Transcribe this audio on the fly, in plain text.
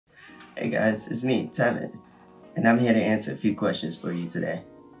Hey guys, it's me, Tevin, and I'm here to answer a few questions for you today.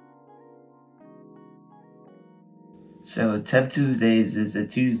 So, Tev Tuesdays is a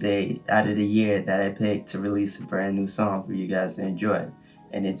Tuesday out of the year that I pick to release a brand new song for you guys to enjoy,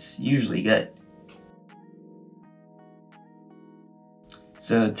 and it's usually good.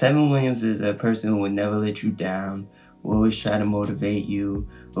 So, Tevin Williams is a person who will never let you down, will always try to motivate you,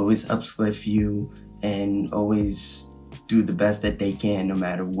 always uplift you, and always do the best that they can no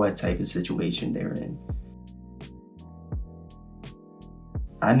matter what type of situation they're in.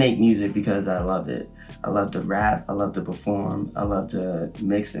 I make music because I love it. I love to rap, I love to perform, I love to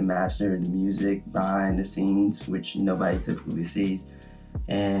mix and master the music behind the scenes, which nobody typically sees.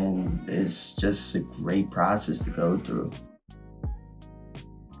 And it's just a great process to go through.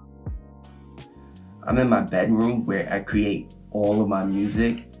 I'm in my bedroom where I create all of my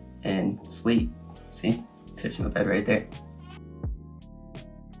music and sleep. See, there's my bed right there.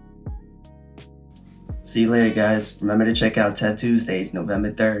 See you later, guys. Remember to check out TevTuesdays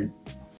November 3rd.